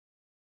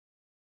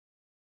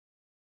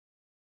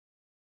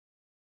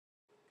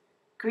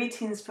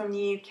Greetings from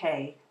the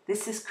UK.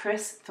 This is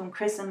Chris from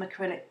criSam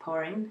Acrylic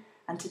Pouring,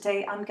 and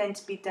today I'm going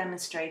to be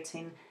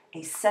demonstrating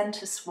a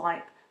centre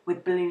swipe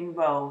with balloon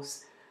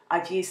rolls.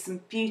 I've used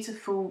some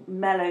beautiful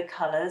mellow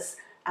colours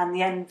and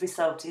the end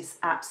result is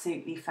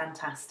absolutely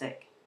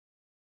fantastic.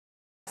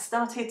 I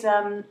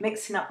started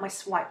mixing up my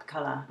swipe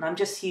colour, and I'm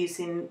just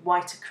using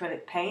white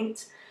acrylic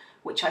paint,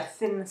 which I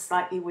thin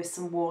slightly with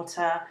some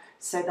water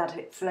so that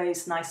it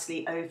flows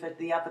nicely over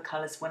the other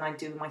colours when I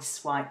do my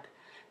swipe.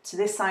 To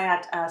this I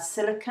add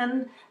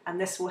silicone, and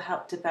this will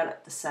help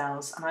develop the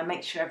cells, and I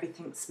make sure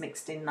everything's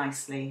mixed in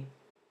nicely.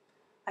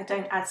 I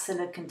don't add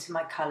silicone to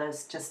my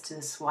colours, just to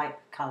the swipe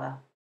colour.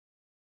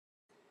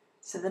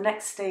 So the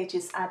next stage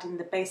is adding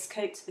the base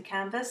coat to the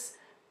canvas.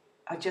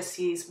 I just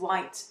use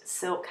white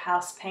silk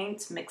house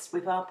paint mixed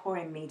with our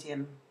pouring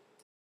medium.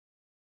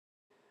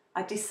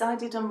 I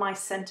decided on my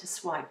centre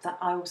swipe that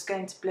I was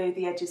going to blow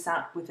the edges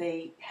out with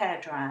a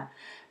hairdryer.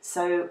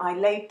 So I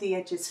laid the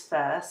edges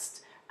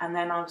first, and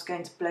then I was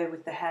going to blow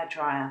with the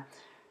hairdryer.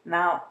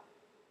 Now,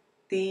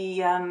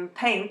 the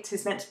paint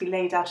is meant to be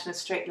laid out in a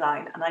straight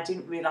line, and I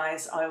didn't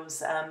realise I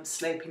was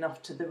sloping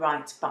off to the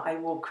right, but I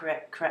will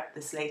correct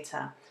this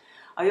later.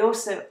 I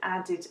also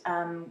added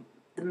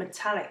the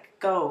metallic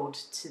gold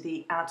to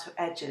the outer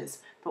edges,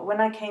 but when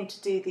I came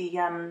to do the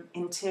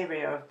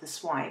interior of the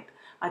swipe,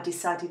 I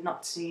decided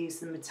not to use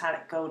the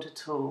metallic gold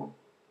at all.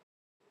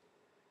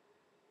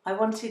 I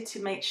wanted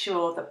to make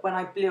sure that when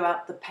I blew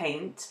out the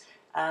paint,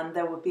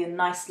 there would be a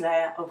nice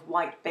layer of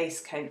white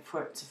base coat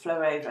for it to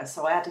flow over.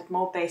 So I added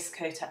more base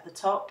coat at the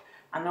top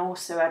and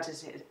also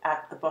added it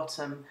at the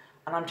bottom.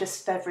 And I'm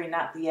just feathering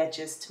out the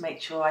edges to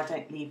make sure I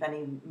don't leave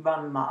any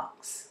run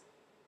marks.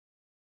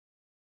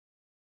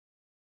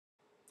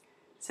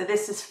 So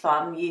this is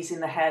fun, using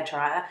the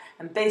hairdryer,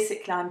 and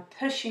basically I'm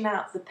pushing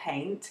out the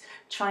paint,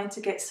 trying to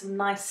get some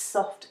nice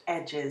soft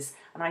edges,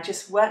 and I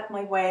just work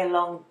my way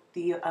along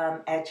the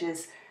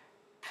edges,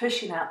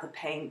 pushing out the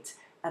paint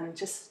and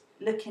just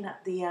looking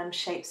at the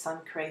shapes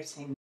I'm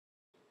creating.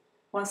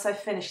 Once I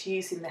finished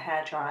using the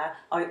hairdryer,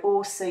 I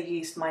also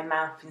used my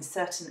mouth in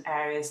certain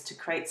areas to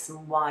create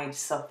some wide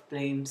soft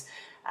blooms,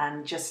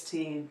 and just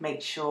to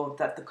make sure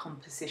that the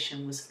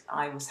composition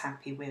I was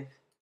happy with.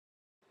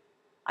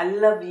 I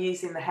love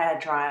using the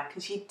hairdryer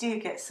because you do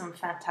get some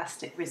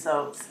fantastic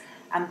results,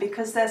 and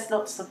because there's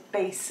lots of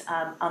base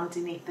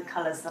underneath the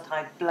colours that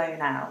I've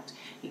blown out,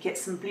 you get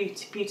some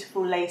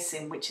beautiful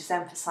lacing, which is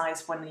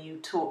emphasised when you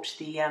torch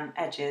the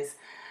edges.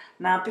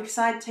 Now, because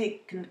I'd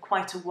taken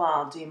quite a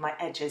while doing my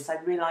edges, I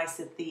realised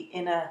that the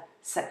inner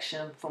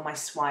section for my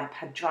swipe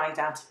had dried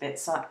out a bit,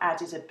 so I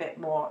added a bit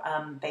more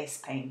base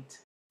paint.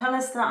 The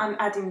colours that I'm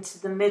adding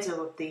to the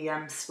middle of the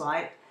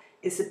swipe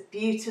is a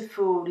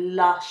beautiful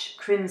lush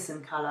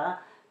crimson colour,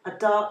 a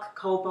dark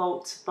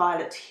cobalt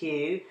violet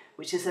hue,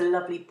 which is a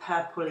lovely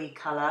purpley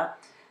colour,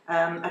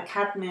 a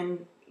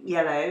cadmium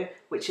yellow,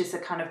 which is a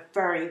kind of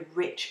very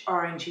rich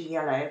orangey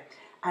yellow,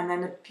 and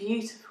then a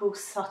beautiful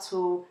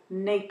subtle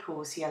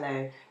Naples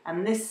yellow.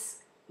 And this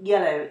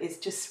yellow is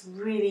just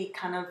really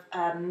kind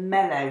of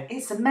mellow.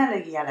 It's a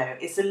mellow yellow.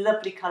 It's a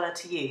lovely colour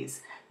to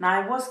use.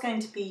 Now, I was going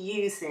to be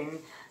using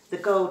the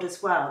gold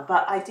as well,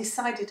 but I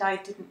decided I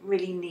didn't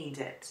really need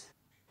it.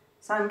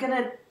 So I'm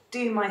going to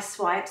do my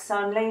swipe. So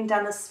I'm laying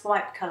down the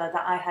swipe colour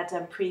that I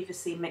had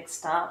previously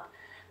mixed up,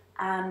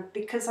 and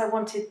because I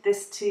wanted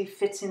this to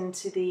fit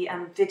into the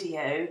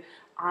video,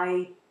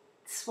 I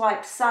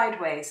swiped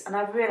sideways, and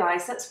I've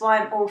realised that's why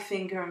I'm all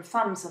finger and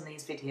thumbs on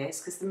these videos,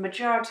 because the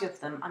majority of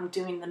them I'm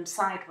doing them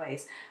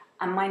sideways,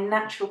 and my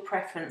natural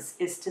preference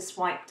is to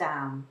swipe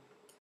down.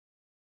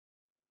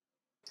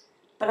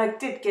 But I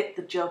did get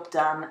the job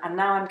done, and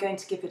now I'm going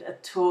to give it a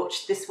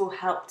torch. This will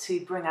help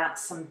to bring out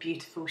some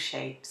beautiful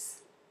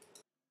shapes.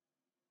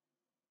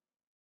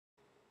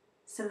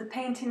 So the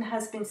painting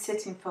has been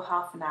sitting for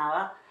half an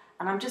hour,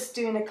 and I'm just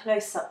doing a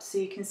close-up so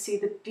you can see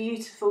the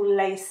beautiful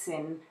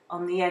lacing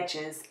on the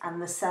edges and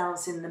the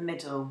cells in the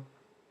middle.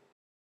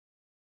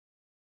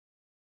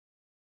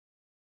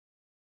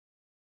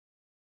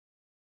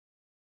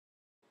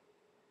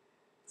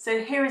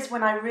 So here is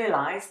when I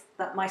realised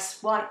that my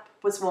swipe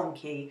was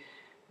wonky.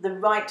 The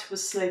right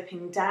was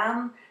sloping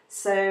down,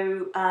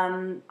 so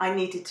I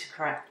needed to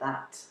correct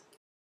that.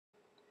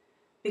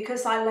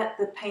 Because I let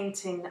the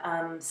painting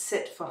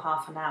sit for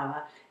half an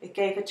hour, it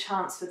gave a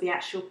chance for the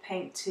actual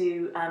paint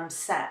to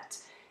set.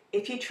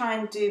 If you try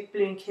and do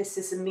balloon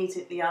kisses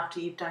immediately after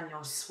you've done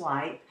your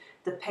swipe,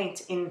 the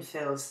paint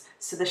infills,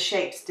 so the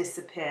shapes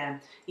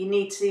disappear. You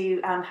need to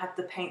have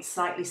the paint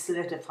slightly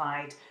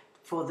solidified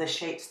for the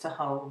shapes to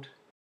hold.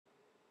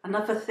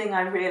 Another thing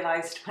I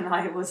realised when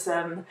I was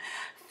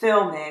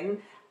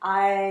filming,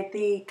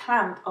 the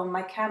clamp on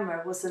my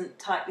camera wasn't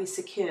tightly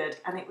secured,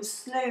 and it was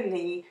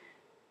slowly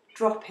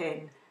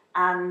dropping,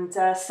 and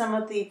some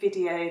of the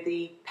video,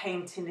 the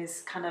painting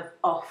is kind of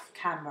off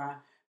camera.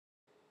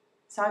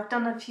 So I've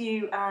done a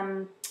few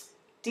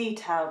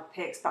detailed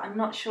pics, but I'm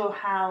not sure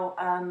how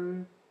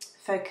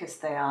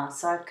focused they are.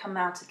 So I've come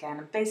out again,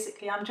 and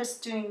basically I'm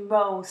just doing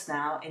rolls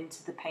now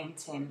into the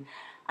painting,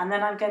 and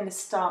then I'm going to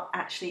start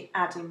actually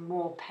adding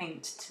more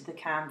paint to the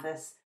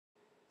canvas.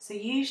 So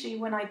usually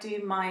when I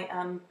do my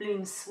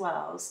bloom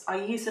swirls,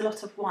 I use a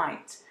lot of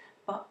white,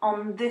 but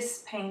on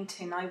this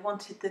painting I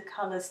wanted the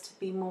colours to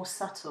be more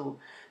subtle,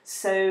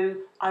 so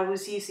I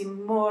was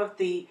using more of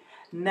the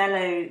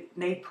Mellow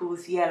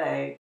Naples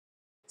yellow.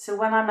 So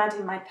when I'm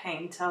adding my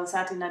paint, I was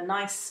adding a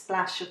nice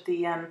splash of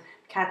the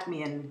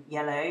cadmium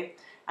yellow,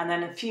 and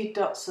then a few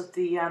dots of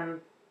the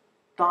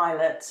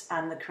violet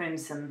and the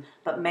crimson,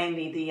 but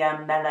mainly the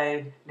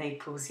Mellow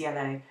Naples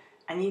yellow.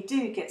 And you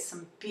do get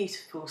some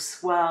beautiful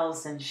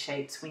swirls and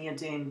shapes when you're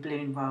doing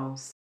bloom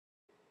rolls.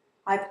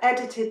 I've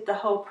edited the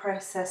whole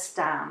process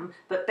down,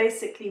 but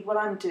basically what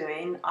I'm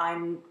doing,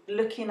 I'm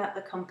looking at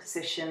the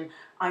composition,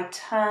 I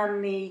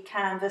turn the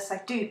canvas,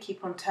 I do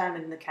keep on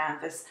turning the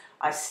canvas,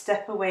 I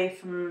step away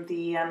from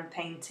the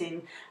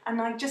painting,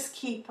 and I just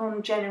keep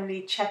on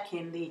generally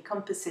checking the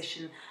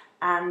composition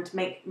and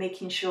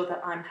making sure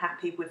that I'm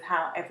happy with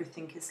how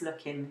everything is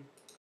looking.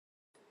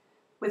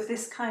 With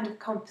this kind of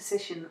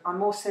composition,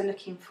 I'm also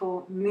looking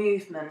for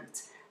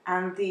movement,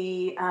 and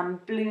the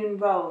bloom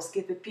rolls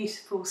give a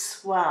beautiful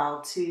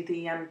swirl to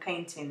the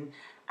painting,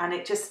 and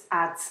it just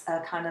adds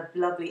a kind of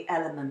lovely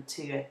element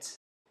to it.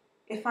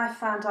 If I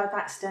found I've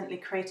accidentally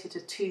created a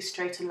too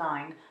straight a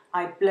line,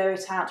 I blow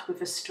it out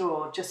with a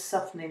straw, just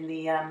softening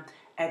the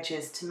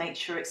edges to make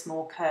sure it's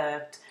more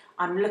curved.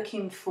 I'm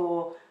looking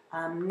for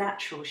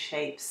natural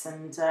shapes,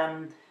 and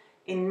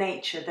in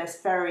nature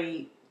there's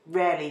very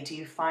rarely do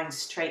you find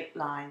straight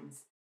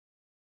lines.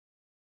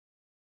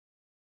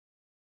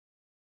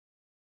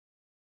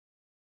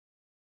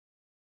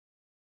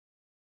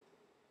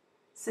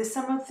 So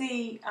some of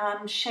the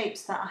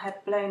shapes that I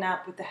had blown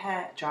out with the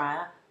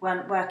hairdryer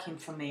weren't working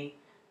for me.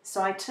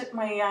 So I took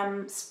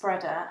my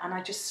spreader and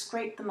I just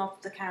scraped them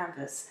off the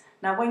canvas.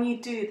 Now when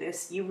you do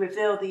this, you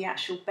reveal the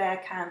actual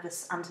bare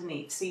canvas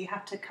underneath, so you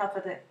have to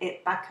cover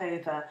it back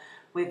over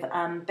with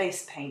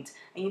base paint,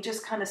 and you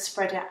just kind of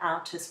spread it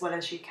out as well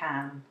as you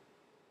can.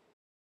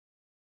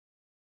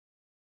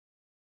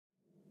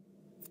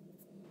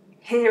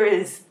 Here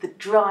is the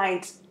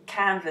dried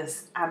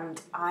canvas,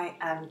 and I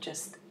am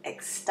just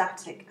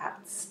ecstatic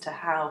as to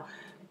how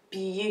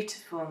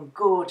beautiful and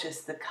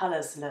gorgeous the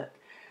colours look.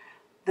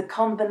 The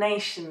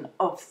combination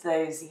of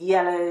those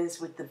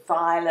yellows with the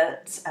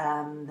violet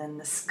and then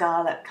the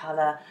scarlet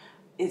colour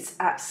is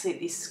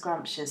absolutely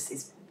scrumptious.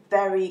 It's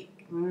very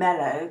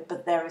mellow,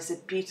 but there is a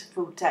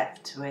beautiful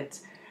depth to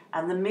it,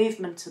 and the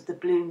movement of the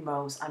bloom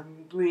rolls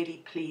I'm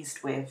really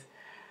pleased with.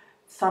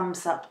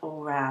 Thumbs up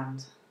all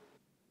round.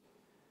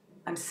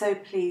 I'm so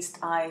pleased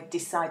I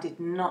decided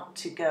not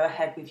to go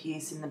ahead with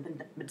using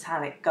the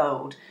metallic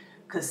gold,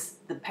 because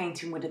the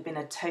painting would have been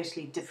a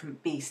totally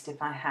different beast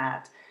if I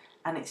had,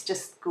 and it's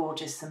just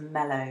gorgeous and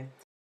mellow.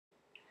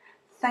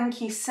 Thank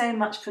you so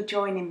much for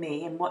joining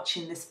me and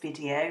watching this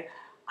video.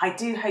 I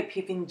do hope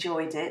you've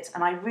enjoyed it,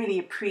 and I really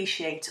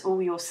appreciate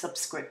all your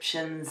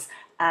subscriptions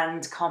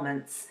and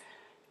comments.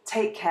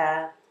 Take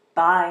care.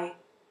 Bye.